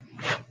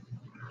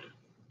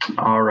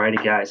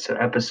Alrighty, guys. So,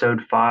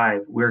 episode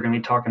 5, we're going to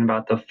be talking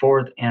about the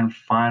fourth and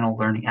final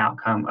learning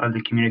outcome of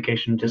the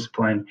communication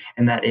discipline,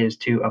 and that is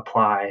to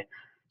apply.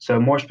 So,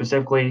 more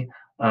specifically,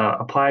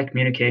 apply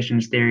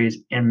communications theories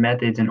and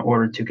methods in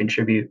order to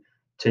contribute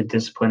to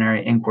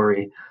disciplinary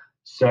inquiry.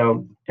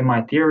 So, in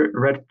my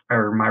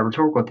my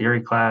rhetorical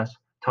theory class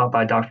taught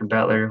by Dr.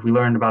 Bettler, we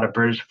learned about a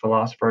British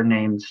philosopher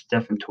named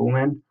Stephen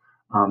Toulmin.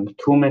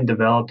 Toulmin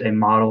developed a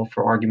model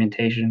for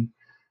argumentation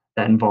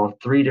that involved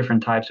three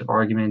different types of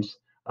arguments: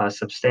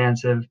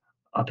 substantive,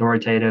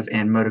 authoritative,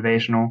 and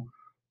motivational.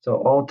 So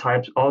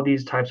all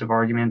these types of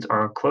arguments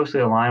are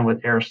closely aligned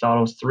with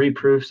Aristotle's three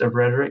proofs of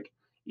rhetoric: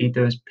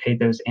 ethos,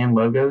 pathos, and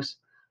logos.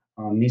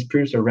 These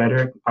proofs of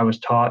rhetoric I was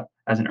taught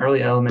as an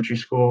early elementary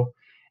school,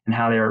 and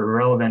how they are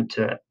relevant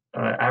to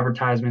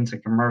advertisements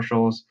and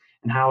commercials,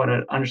 and how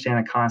to understand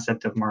the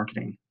concept of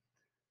marketing.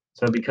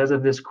 So because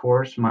of this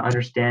course, my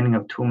understanding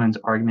of Toulmin's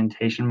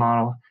argumentation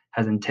model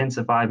has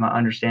intensified my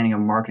understanding of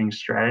marketing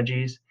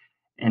strategies,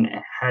 and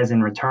has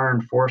in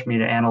return forced me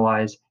to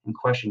analyze and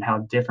question how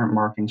different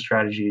marketing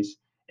strategies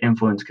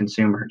influence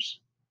consumers.